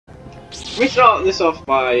We start this off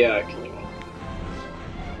by killing one.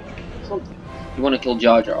 Something. You want to kill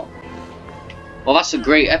Jar Jar? Well, that's a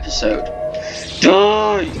great episode.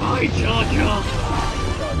 Die! Die, Jar Jar!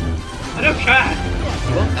 I don't care!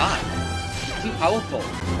 You won't die. Too powerful.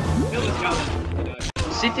 Kill this guy.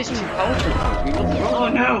 Sith is too powerful. We will throw. Oh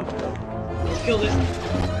no! Let's kill this.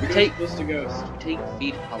 Retake. Mr. Ghost. Retake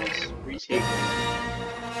Feed Palace. Retake.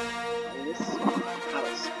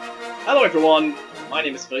 Palace. Hello everyone, my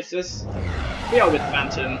name is Felicis. We are with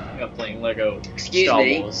Phantom. We are playing Lego Star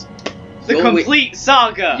Wars. The complete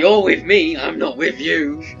saga! You're with me, I'm not with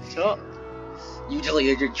you. Shut up. You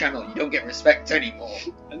deleted your channel, you don't get respect anymore.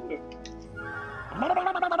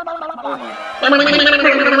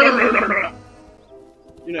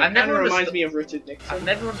 You know, I've never reminds me of Richard Nixon. I've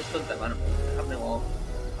never understood them animals. I have no arm.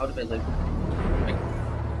 How do they live? Like,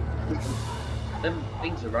 them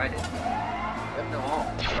things are riding. They have no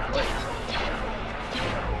arms.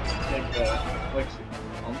 Legs.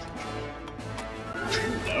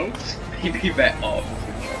 No? Maybe their arms.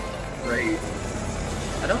 Great.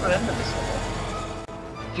 I don't remember this one.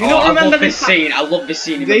 Do you not remember this scene? I love this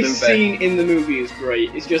scene in the movie. This scene in the movie is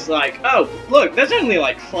great. It's just like, oh, look, there's only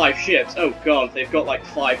like 5 ships. Oh god, they've got like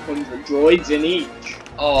 500 droids in each.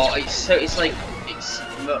 Oh, it's like, it's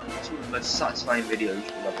some of the most satisfying videos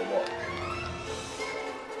you'll ever watch.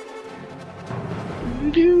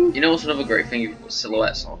 You know what's another great thing? You put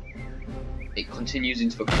silhouettes on. It continues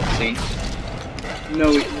into a cutscene. No,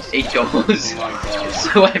 it does. Oh my god.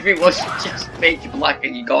 So everyone's just pitch black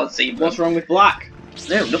and you can't see them. What's wrong with black?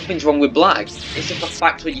 No, nothing's wrong with black. It's just the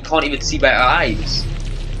fact where you can't even see by your eyes.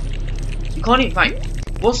 You can't even find.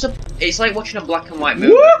 It's like watching a black and white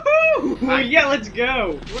movie. Woohoo! Right. Yeah, let's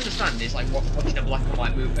go. You understand? It's like watching a black and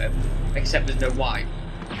white movie, except there's no white.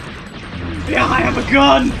 Yeah, I have a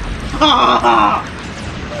gun. Ha!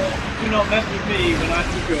 Do not mess with me when I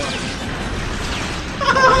have a gun.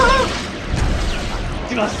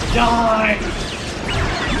 Just die.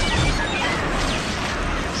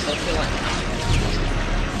 Something like.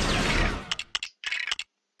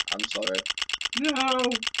 I'm sorry. No.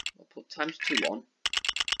 I'll put ×2 on.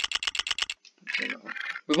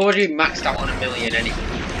 We've already maxed out on 1 million anyway.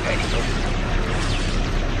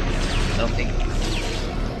 Nothing.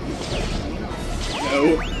 No.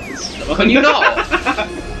 Can you not?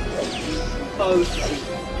 Oh,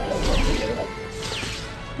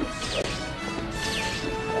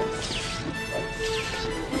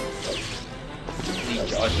 Need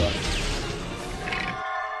Jar Jar.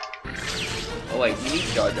 Oh wait, you need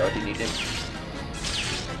Jar Jar, do you need him?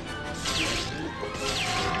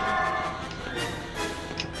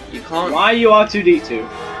 You can't. why you R2-D2?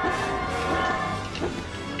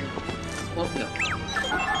 Well, no.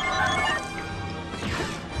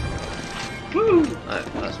 Woo! Right,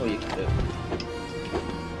 that's all you can do.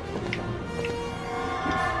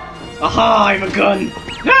 Aha! I have a gun!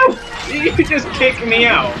 No! You just kicked me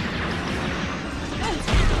out!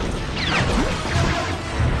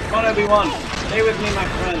 Come on, Obi-Wan! Stay with me, my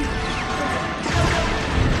friend!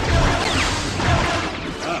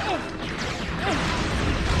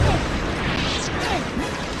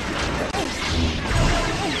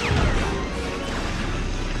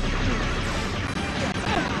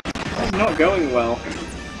 This is not going well.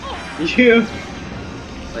 You...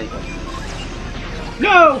 Wait.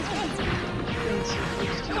 No!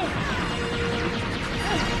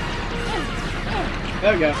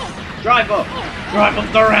 There we go. Drive up! Drive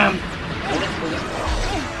up the ramp!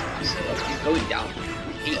 He's going down. I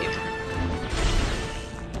hate it.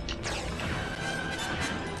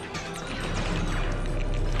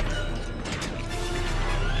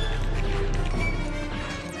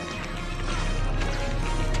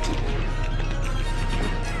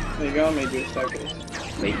 There you go, I made you a staircase.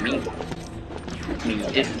 Made me. Me, you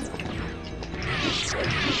didn't.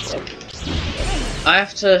 I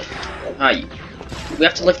have to. Hi. We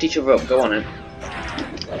have to lift each other up. Go on in.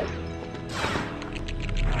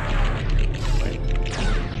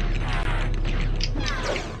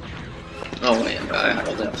 Oh wait, I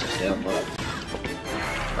actually have to stay on board.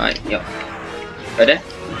 Right, yep. Ready?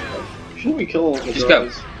 Shouldn't we kill all the Just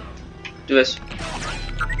droids? go. Do this.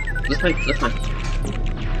 Lift me, lift me.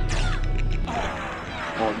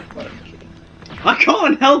 Oh, God. I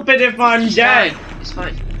can't help it if I'm dead! It's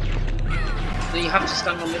fine. No, you have to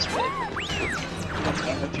stand on this bit.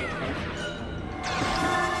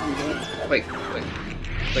 Wait.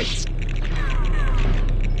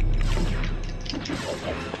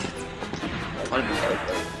 Can't even go.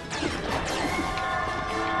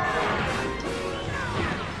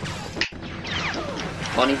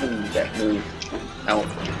 Can't even get moved. Help.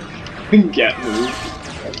 Get moved.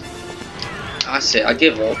 That's it, I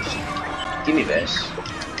give up. Give me this.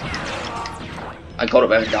 I got up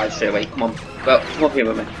there and died straight away. Come on. Well, come up here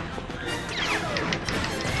with me.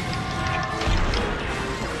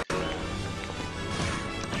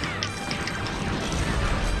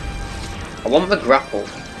 I want the grapple.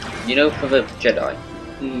 You know, for the Jedi.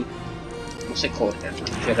 What's it called again?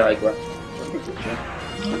 Jedi grapple.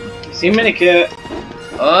 See minikit.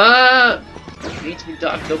 You need to be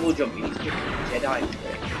double jump. You need to be Jedi.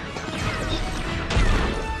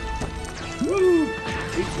 Woo!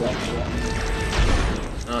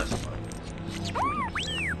 No, it's fine.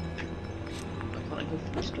 Why can't I go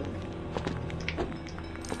through this door?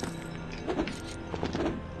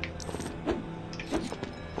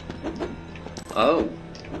 Oh.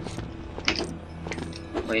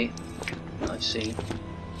 Wait. I see.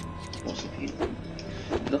 What's the view?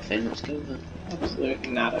 Nothing, let's go then.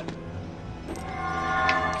 Absolutely nada.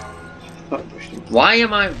 Why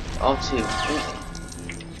am I R2?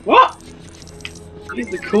 What? He's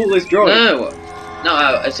the coolest droid.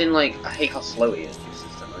 No, as in like, I hate how slow he is. It's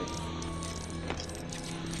just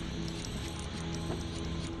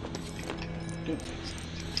annoying.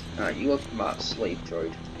 Alright, you open that slave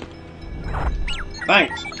droid.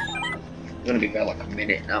 Thanks. I'm gonna be there like a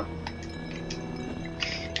minute now.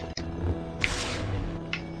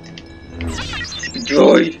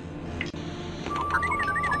 Droid!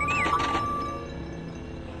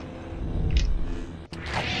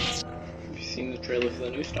 Have you seen the trailer for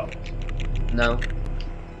the new Star Wars? No.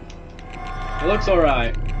 It looks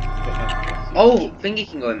alright. Oh, Thingy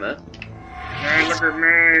can go in there. Hey, look at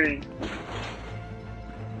me!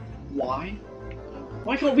 Why?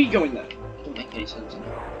 Why can't we go in there? Doesn't make any sense.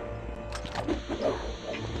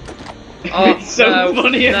 Oh, it's so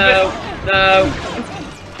funny. No.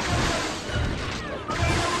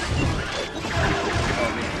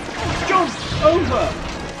 Jump over!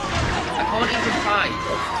 I can't even fight.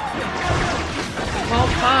 I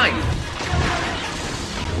can't fight.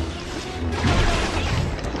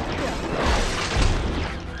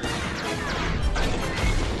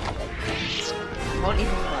 I can't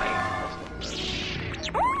even fight.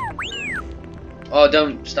 Oh,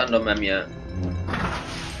 don't stand on them yet.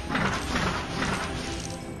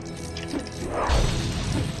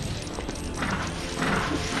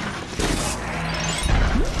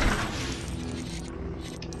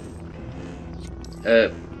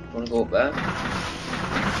 Wanna go up there?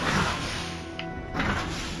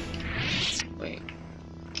 Wait.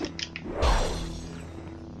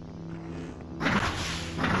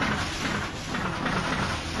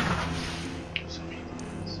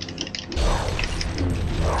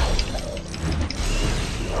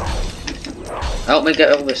 Help me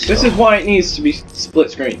get all this stuff. This is why it needs to be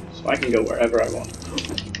split screen, so I can go wherever I want.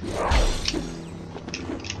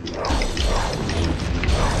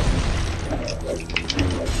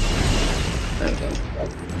 There we go.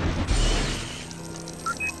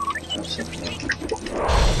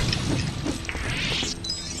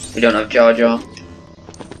 We don't have Jar Jar.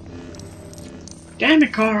 Damn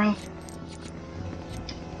it, Carl!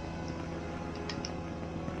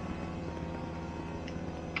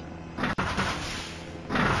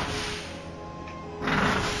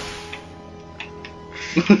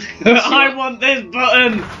 I want this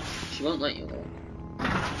button! She won't let you go.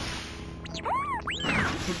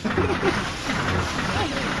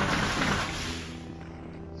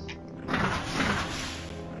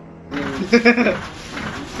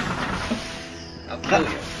 I'll kill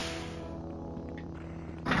you.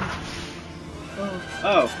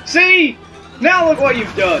 Oh. See? Now look what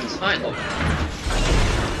you've done! It's fine, look.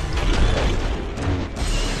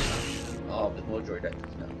 Oh, there's more droid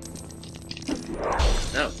extras now.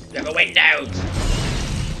 No, get the windows!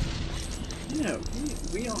 No,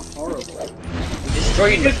 we are horrible. We're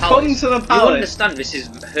destroying the Just palace. come to the You palace. understand this is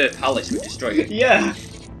her palace we're destroying? Yeah.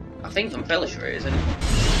 I think I'm fairly sure it is, isn't it?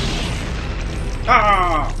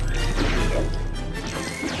 Ah!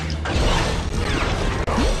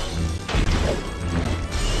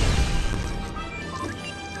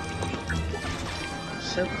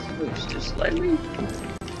 So close, just let me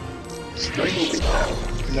destroy the window.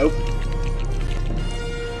 Nope.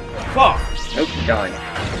 Fuck! Nope, die.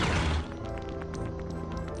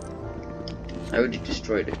 I already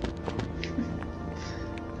destroyed it.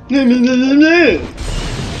 No, no, no, no, no!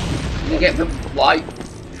 You get the light.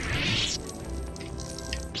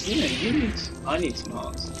 Yeah, you need. I need some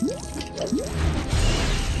hearts. You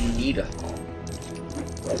need a heart.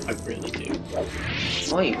 I really do.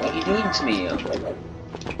 Why? What are you doing to me?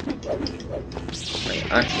 Wait,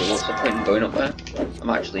 actually, what's the point in going up there? I'm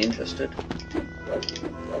actually interested.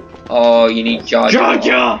 Oh, you need Jar Jar.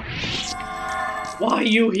 Jar Jar! Why are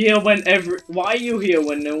you here when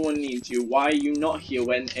no one needs you? Why are you not here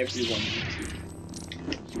when everyone needs you?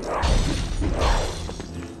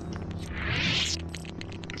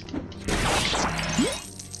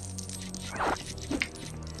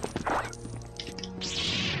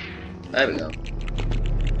 There we go.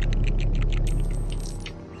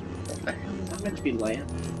 Is that meant to be land?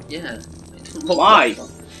 Yeah. Why?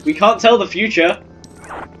 We can't tell the future.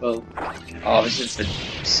 Well. Oh, this is the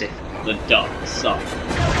Sith. The dark side.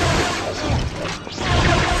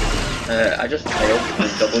 I just failed the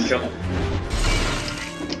double jump.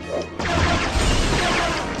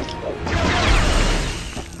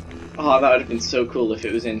 Oh, that would have been so cool if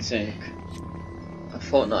it was in sync. A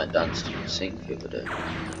Fortnite dance in sync the other day.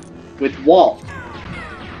 With what?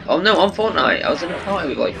 Oh no, on Fortnite, I was in a party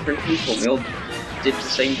with like 3 people and we all did the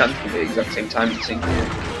same dance at the exact same time in sync.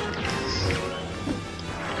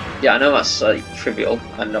 Yeah, I know that's like trivial,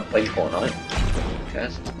 I'm not playing Fortnite. Who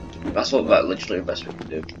cares? That's literally the best we can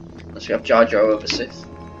do. Unless we have Jar Jar over Sith.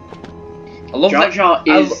 I love Jar Jar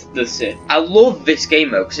is the Sith. I love this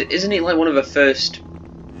game though, because isn't it like one of the first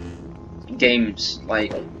games,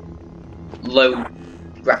 like low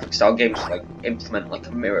graphic style games, to like implement like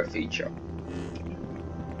a mirror feature?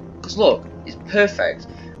 Because look, it's perfect.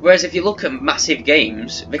 Whereas if you look at massive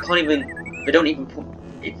games, they don't even put.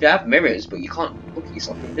 If they have mirrors, but you can't look at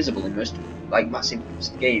yourself invisible in most like massive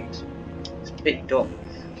games. It's a bit dumb.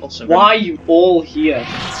 Also, why are you all here?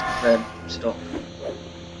 Stop.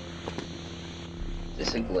 This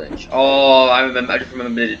is a glitch. Oh, I just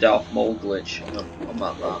remembered the Darth Maul glitch on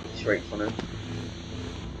that map. It's very funny.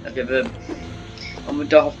 Have you ever, on the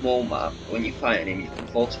Darth Maul map, when you're fighting him, you can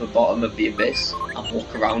fall to the bottom of the abyss and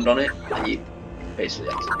walk around on it, and you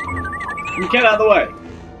basically have to. You get out of the way.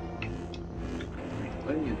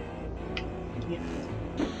 Where are you?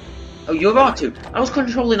 Oh, you're R2. I was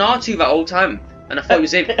controlling R2 that whole time, and I thought it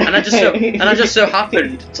was him, and I just so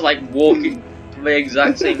happened to like walk in the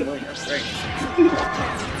exact same way. That's great.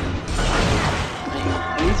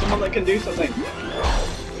 I need someone that can do something.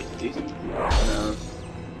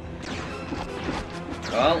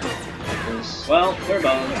 No. Well, we're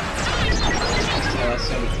boned. Oh, that's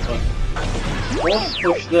so much fun. Force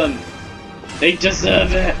push them. They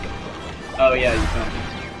deserve it. Oh yeah, you can.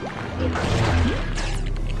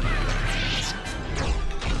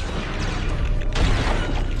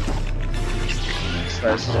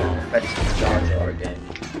 This is a competitive Jar Jar game.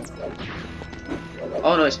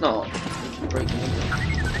 Oh no, it's not.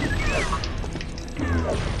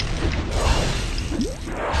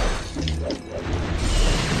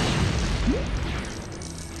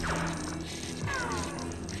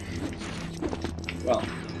 Well,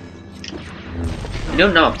 you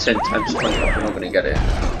don't know 10 times 20, we're not going to get it.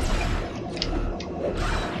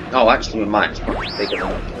 Oh, actually, we might. It's probably bigger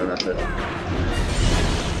than I remember.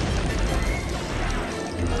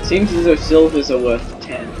 Seems as though silvers are worth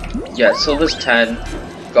 10. Yeah, silver's 10,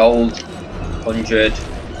 gold 100,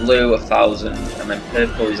 blue 1,000, and then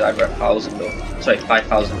purple is either 1,000 or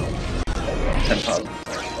 5,000 or 10,000.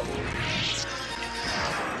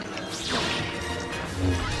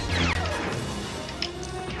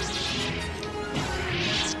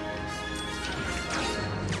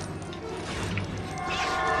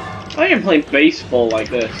 I can play baseball like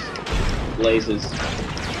this. Lasers.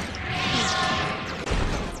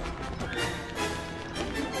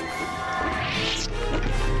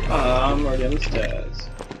 I'm already on the stairs.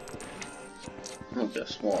 Oh,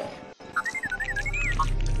 just small.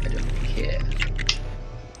 I don't care.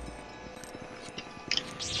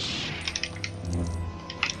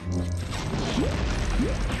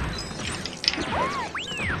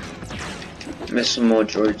 There's some more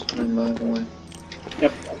droids coming by the way.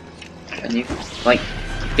 Yep. Can you, like,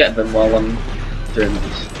 get them while I'm doing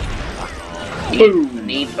this? Boom! I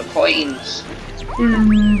need the coins! Boom!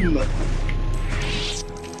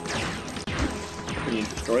 Can you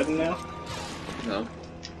destroy them now? No.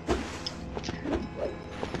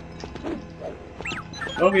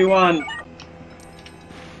 Obi-Wan!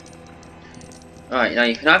 Alright, now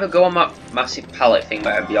you can either go on that massive pallet thing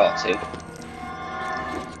by MBR2.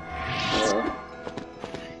 Or...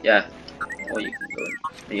 yeah. Or you can go in.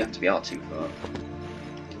 You have to be R2 for that.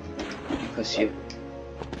 Because you...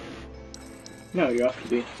 no, you have to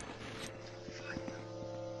be.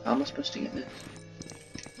 How am I supposed to get this?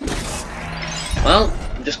 Well,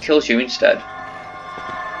 it just kills you instead.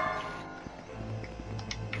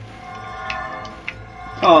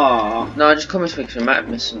 Aww. No, just come this way because we might have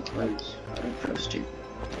missed some clothes. I don't trust you.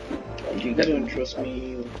 You don't trust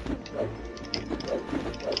me.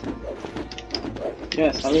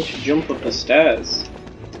 Yes, I need to jump up the stairs.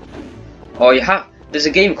 Oh, you have. There's a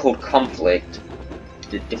game called Conflict,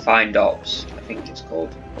 defined orbs, I think it's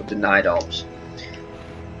called, or denied orbs.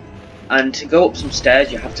 And to go up some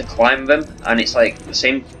stairs, you have to climb them, and it's like the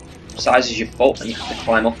same size as your foot, and you have to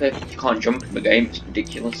climb up it. You can't jump in the game, it's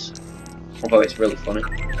ridiculous. Although it's really funny.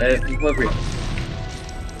 Come over here.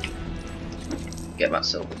 Get that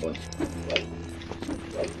silver boy.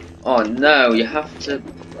 Oh no, you have to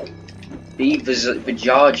be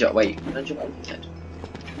Vijaja. Wait, can I jump on your head?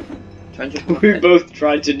 Try and jump on We your head. both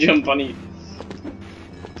tried to jump on you.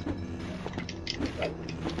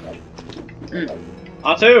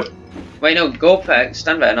 R2! Wait, no, go up there,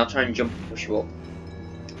 stand there, and I'll try and jump and push you up.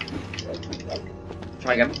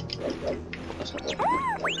 Try again. That's not working.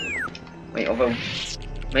 Wait, although,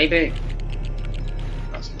 maybe.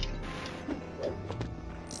 That's not. Oh,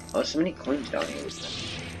 there's so many coins down here.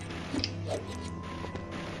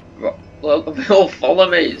 Look, they all follow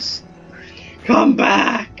me. Come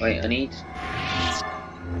back! Wait, I need.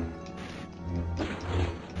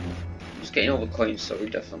 Just getting all the coins, so we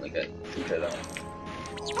definitely get through that.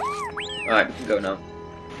 Alright, we can go now.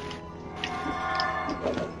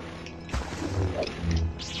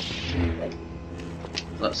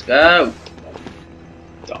 Let's go!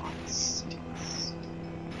 Dots.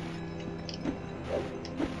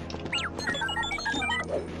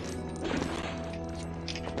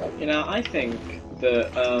 You know, I think the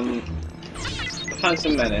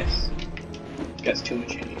Phantom Menace gets too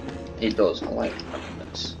much in you. It does, I like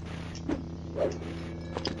this.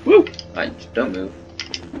 Woo! Right, just don't move.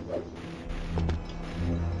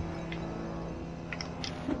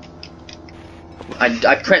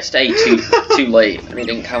 I pressed A too late, and it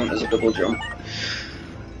didn't count as a double jump.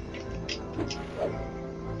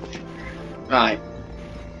 Right.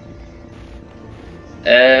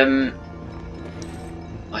 I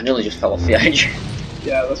nearly just fell off the edge.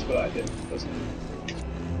 Yeah, that's what I did.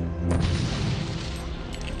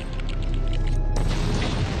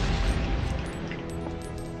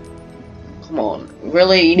 Come on,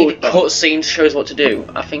 really? You need a cutscene to show us what to do?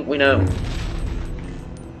 I think we know.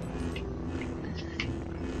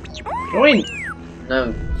 Go in!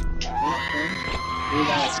 No.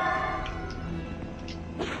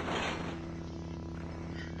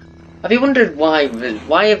 Have you wondered why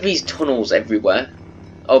are these tunnels everywhere?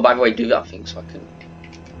 Oh, by the way, do that thing so I can.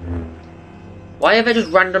 Why are there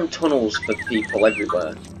just random tunnels for people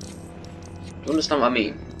everywhere? Do you understand what I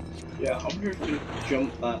mean? Yeah, I wonder if you can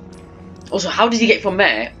jump that. Also, how did he get from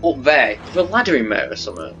there up there? Is there a ladder in there or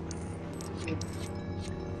something?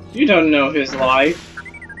 You don't know his life.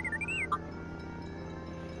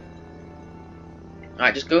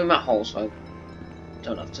 Alright, just go in that hole so I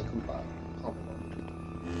don't have to come back. Oh.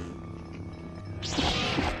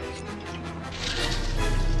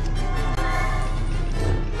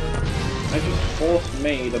 I just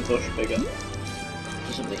force-made a bush bigger.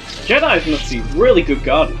 Doesn't make sense. Jedis must be really good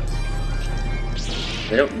gardeners.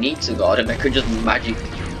 They don't need to garden, they could just magic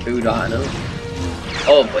food out of them.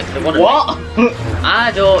 Oh, but they want to. What?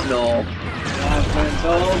 I don't know. I've been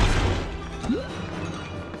told.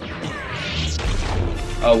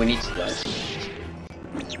 Oh, we need to go.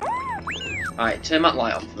 Alright, turn that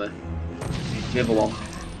light off for me. The other one.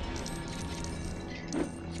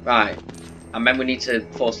 Right. And then we need to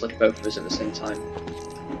force lift both of us at the same time.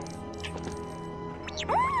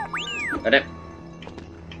 Ready?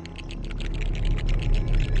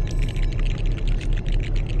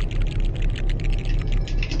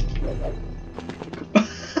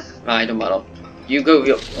 Right, don't matter. You go,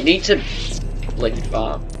 you need to lift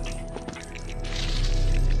that.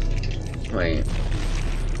 Wait.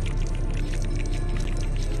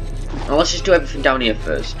 Oh, let's just do everything down here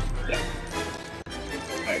first. Yeah.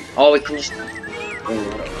 Right. Oh, we can just.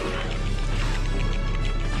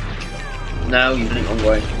 No, you've done it wrong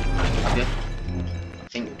way. Have you? I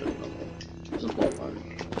think you've done it wrong way. There's a block line.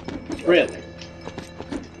 Really?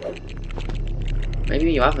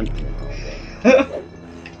 Maybe you haven't.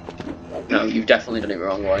 No, you've definitely done it the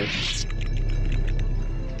wrong way.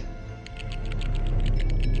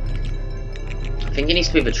 I think it needs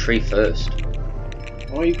to be the tree first.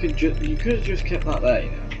 Or you could have just kept that there,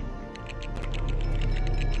 you know.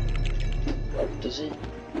 Does it?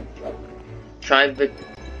 Try the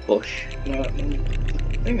bush. No, I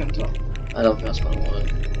think on top. I don't think that's gonna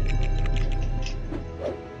work.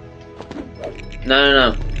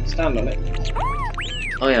 No. Stand on it.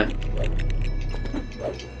 Oh yeah.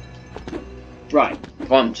 Right.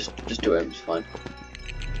 Come on, just do it. It's fine.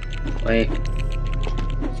 Wait.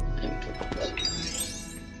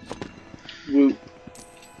 Whoop.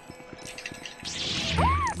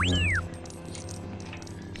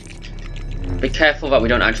 Be careful that we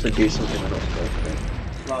don't actually do something we're not supposed to do.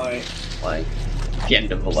 Right. Like the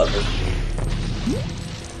end of the level.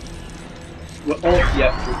 We're all,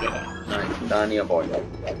 yeah, we're Jedi. Right, come down here, boy.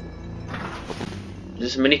 Is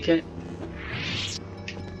this a mini kit?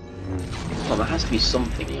 Oh, there has to be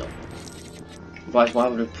something here. Otherwise, why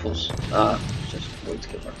would it pulse? Just wait to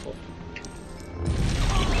get back up.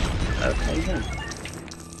 Okay then.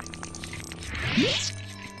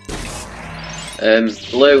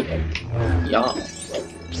 Blue. Yeah.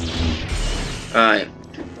 Right.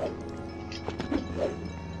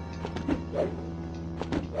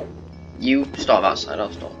 You start that side,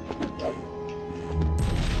 I'll start.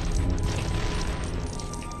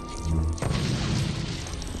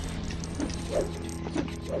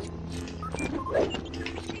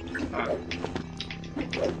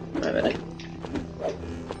 Right, ready?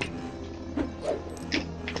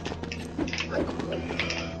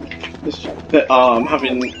 I'm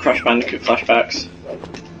having Crash Bandicoot flashbacks.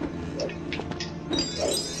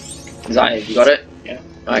 Is that it? You got it? Yeah.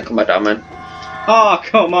 Alright, come back down, man. Ah,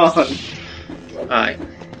 come on! Alright.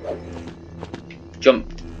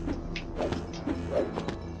 Jump.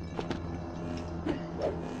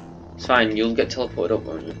 It's fine, you'll get teleported up,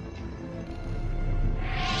 won't you?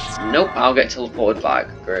 Nope, I'll get teleported back.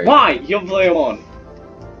 Great. Why? You're the one.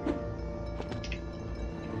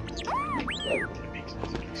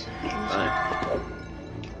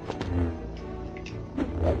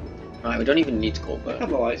 Right, we don't even need to go over. Look at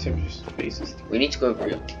the lightsaber just faces. We need to go over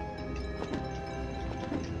here.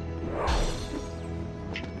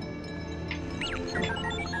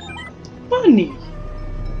 Bunny!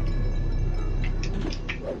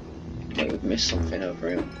 Okay, we've missed something over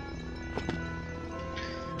here.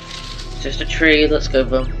 It's just a tree, let's go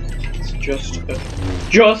bro. It's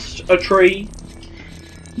just a tree.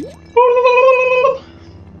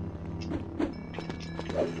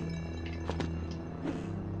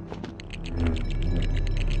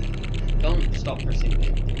 Don't stop pressing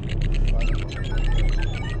me.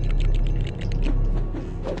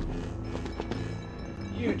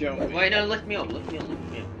 You don't. Wait, no, lift me up, lift me up,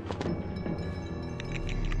 lift me up.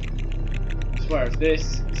 I swear, if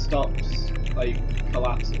this stops, like,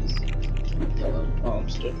 collapses. Hello. Oh, I'm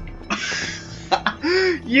stuck.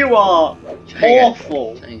 You are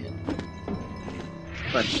awful. Come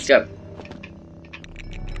on, go.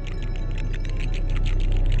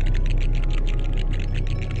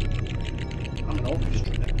 I'm an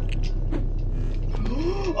orchestra.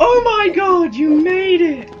 Oh my god, you made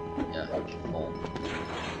it! Yeah, fall.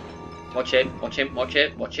 Watch it, watch him, watch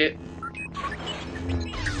it, watch it.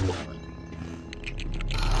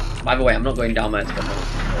 By the way, I'm not going down there to get more.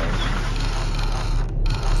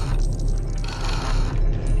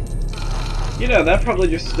 You know, they're probably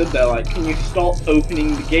just stood there like, can you stop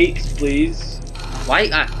opening the gates, please? Why?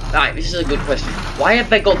 Right, this is a good question. Why have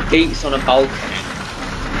they got gates on a balcony?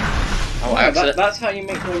 Oh, Yeah, that's how you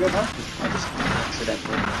make Lego Masters. I just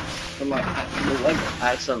accidentally. From like actual Lego.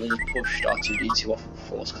 I accidentally just pushed R2D2 off of the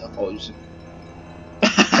force because I thought it was.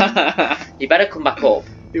 You better come back up.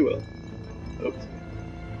 You will. Oops.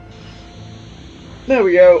 There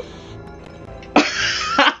we go.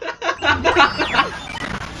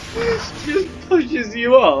 Just pushes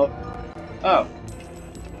you off. Oh.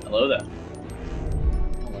 Hello there.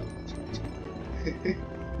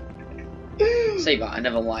 Say that, I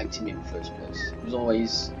never liked him in the first place. He was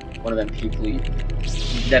always one of them people you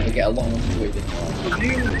never get along with in your life. Have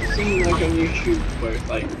you seen like on YouTube where it's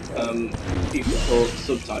like people put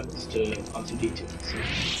subtitles to R2D2?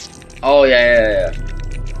 Oh yeah.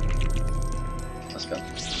 Let's go.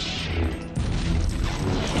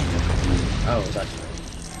 Oh, it was actually.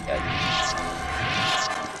 Yeah.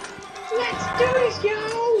 Let's do this, yo!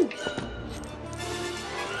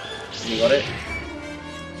 You got it?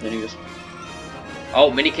 Then you just. Oh,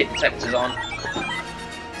 mini kit detector's on.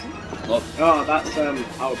 Look. Oh, that's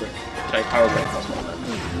power brick. Sorry, power break. That's what I meant.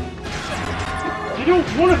 I don't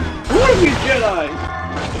want to be Jedi.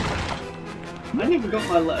 I never got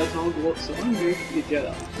my letter to Hogwarts, so I'm going to be a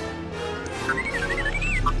Jedi.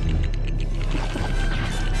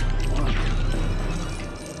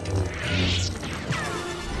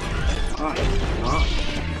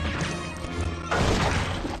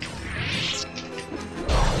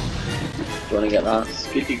 Do you want to get that?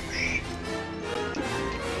 Skidoosh.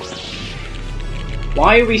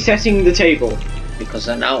 Why are we setting the table? Because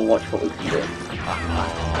then now watch what we can do.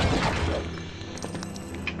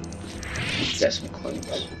 Get some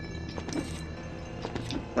coins.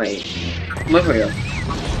 Wait, come over here.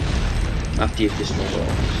 After you've destroyed all.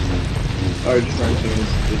 Oh, just trying to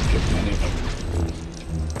this trip menu.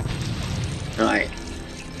 Right.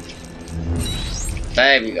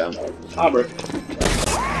 There we go. Arbor.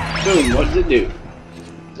 Boom, what does it do?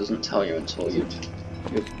 Doesn't tell you until you.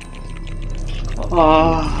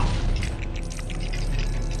 Ah.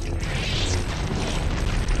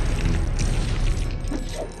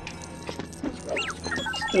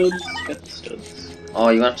 studs. Get the studs. Oh,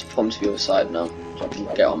 you have to put them to the other side now, so I can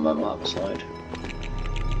get on my other side.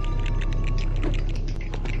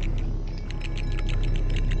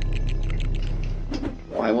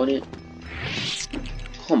 Why won't it?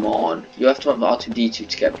 Come on, you have to have R2-D2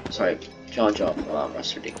 to get, sorry, Jar Jar for that,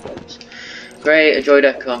 that's ridiculous. Great, a droid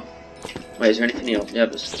echo. Wait, is there anything else? Yeah,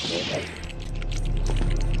 there's stuff.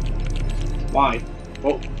 Why?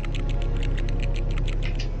 Oh.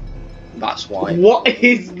 That's why. What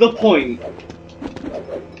is the point?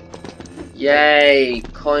 Yay,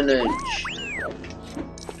 coinage.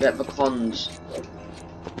 Get the cons.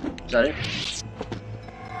 Is that it?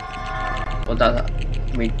 What that?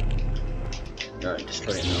 Can we? No,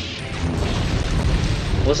 destroy it now.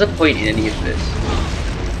 What's the point in any of this?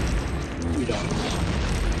 We don't.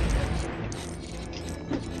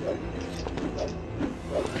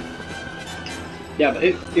 Yeah, but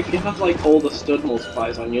if you have like all the stud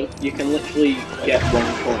multipliers on you, you can literally get 1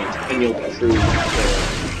 point and you'll get through the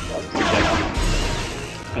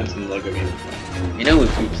Phantom Lego game. You know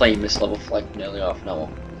we've been playing this level for like nearly half an hour.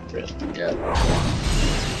 Really? Yeah.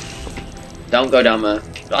 Don't go down there.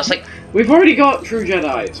 That's like... We've already got True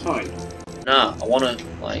Jedi, it's fine. Nah, I wanna,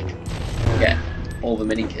 like, get all the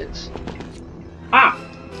mini kids. Ah!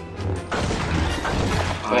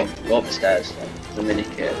 Go up the stairs. The mini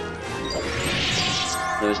kid.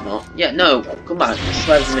 No, it's not. Yeah, no, come back. This is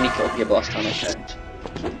where the mini kid up here the last time I checked.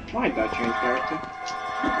 Why did that change character?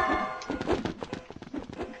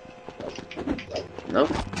 No?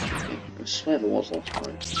 I swear there was last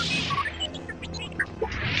time.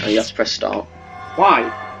 Oh, you have to press start. Why?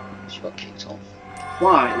 Because you got kicked off.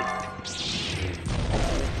 Why?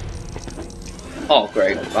 Oh,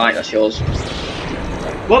 great. Right, that's yours.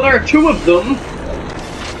 Well, there are 2 of them!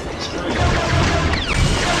 It's fine.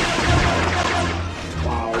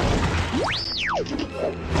 Wow.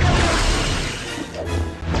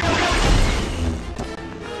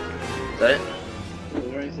 Is that it? Is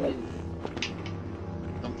there anything?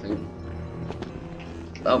 Something.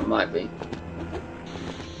 Oh, might be.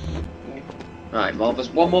 Right, well, there's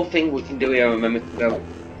one more thing we can do here, and then we can go.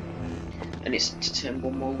 And it's to turn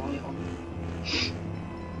one more light on.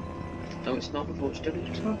 No, it's not before it's done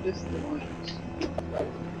it. What is the lights?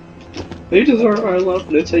 They deserve our love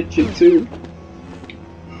and attention too.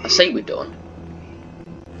 I say we're done.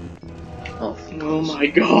 Oh, Oh my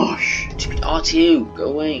gosh. R2, go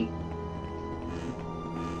away.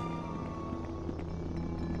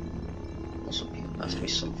 Something, there has to be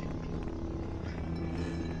something.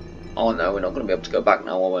 Oh no, we're not going to be able to go back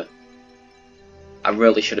now, are we? I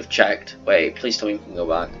really should have checked. Wait, please tell me we can go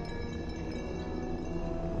back.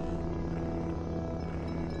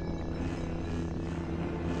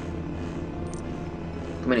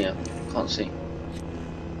 Come in here. Can't see.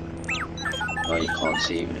 Oh, you can't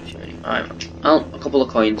see even if you're in. Alright. Oh, a couple of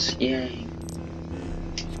coins. Yay.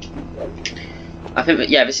 I think that,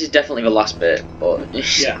 yeah, this is definitely the last bit, but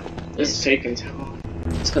Yeah, it's taken too long.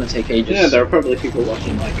 It's gonna take ages. Yeah, there are probably people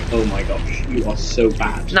watching like, oh my gosh, you are so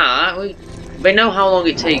bad. Nah, they know how long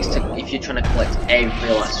it takes to if you're trying to collect every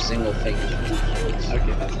last single thing.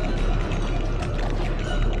 Okay, that's fine.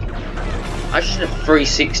 I just did a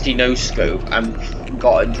 360 no scope and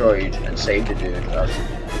got a droid and saved a dude.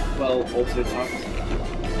 Well, also talk.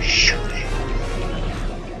 Shush.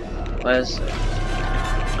 Where's?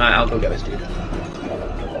 Alright, I'll go get this dude.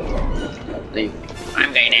 Leave.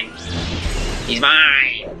 I'm getting him. He's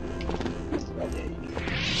mine.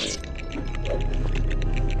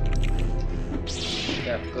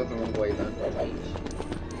 Yeah, go the wrong way then.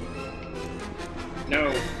 No.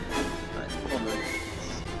 Right, come on then.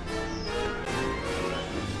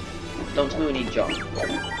 Don't tell me we need John. No.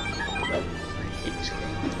 It's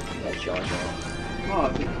great. That's John. Oh,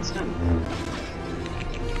 I think it's him.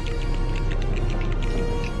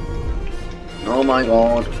 Oh my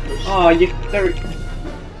god. Oh, you. There.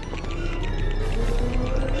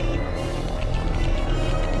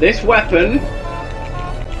 This weapon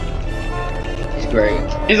He's great.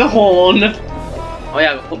 is a horn. Oh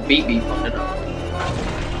yeah, I put beep beep on, didn't I?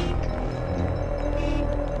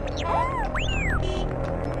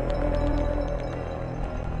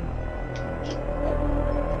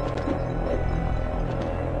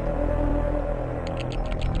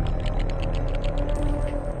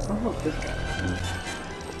 Oh, look, this guy.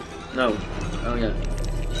 No. Oh yeah.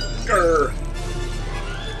 Grr.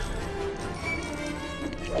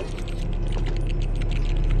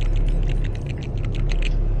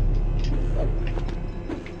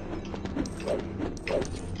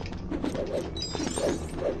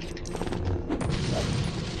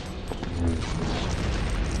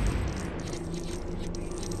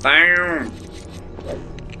 Bam!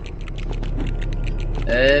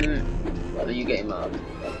 Are you getting mad?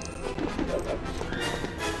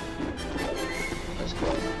 Let's go.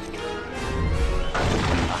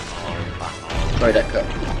 Sorry, Deco.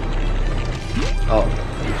 Oh.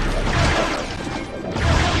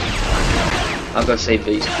 I'll go save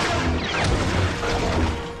these.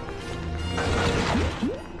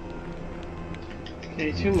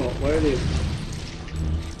 Okay, 2 more. Where are they?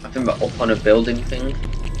 I think we're up on a building thing.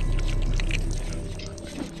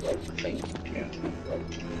 I think. Yeah.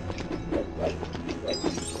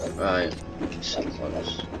 Right. So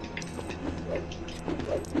close.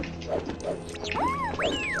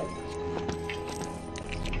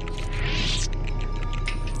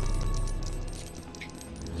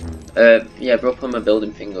 Yeah, we're up on my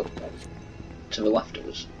building thing up to the left of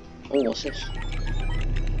us. Oh, what's this?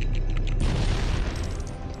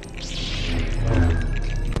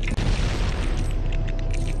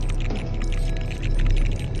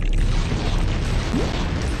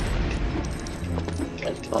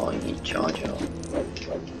 Oh, I need charger.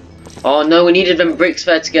 Oh no, we needed them bricks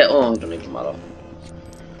there to get. Oh, it doesn't even matter.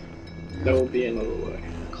 There will be another way.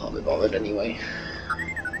 Can't be bothered anyway.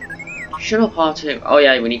 Shut up, R2. Oh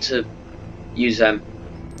yeah, we need to use them.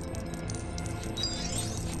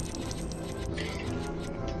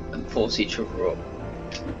 And force each other up.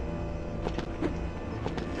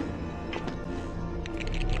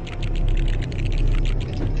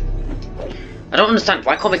 I don't understand,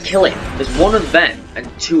 why can't we kill him? There's 1 of them and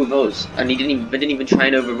 2 of us, and they didn't even try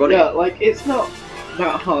and overrun it. Yeah, like, it's not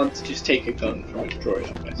that hard to just take a gun from a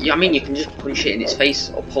destroyer. Yeah, I mean, you can just punch it in its face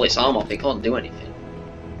or pull its arm off, it can't do anything.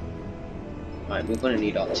 Right, we're gonna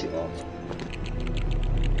need R2 arms.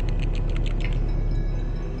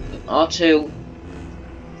 R2.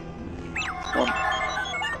 One.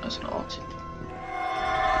 That's not R2.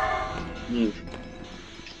 Move.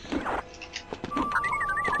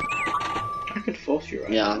 I could force you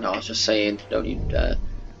right. Yeah, no, I was just saying, don't you dare.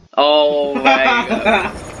 Oh, there you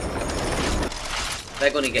go.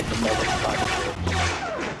 They're gonna get demolished by the ship.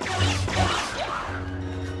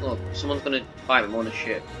 Look, someone's gonna fight them on a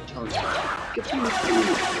ship. Tell them.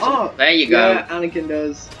 Oh, there you go. Yeah, Anakin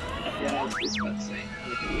does. Yeah, it's about to say.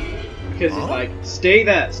 Because he's like, stay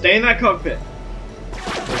there, stay in that cockpit.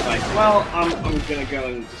 It's like, well, I'm gonna go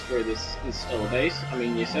and destroy this installer base. I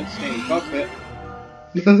mean, you said to stay in the cockpit.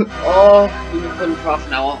 Oh, we've been putting for half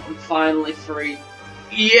an hour. I'm finally free.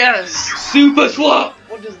 Yes! Super swap!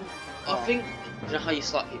 What does? I think. You know how you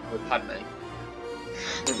slap people with Padme?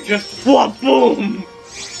 Just flop boom!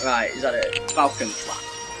 Right, is that it? Falcon slap.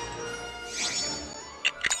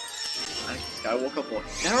 Skywalker boy.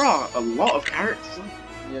 There are a lot of characters.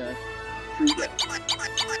 Yeah.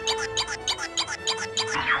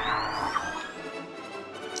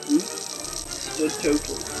 The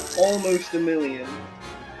total. Almost 1 million.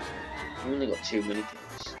 We only got 2 minutes.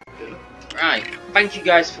 Right. Thank you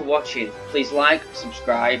guys for watching. Please like,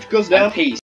 subscribe, Goes down. and peace.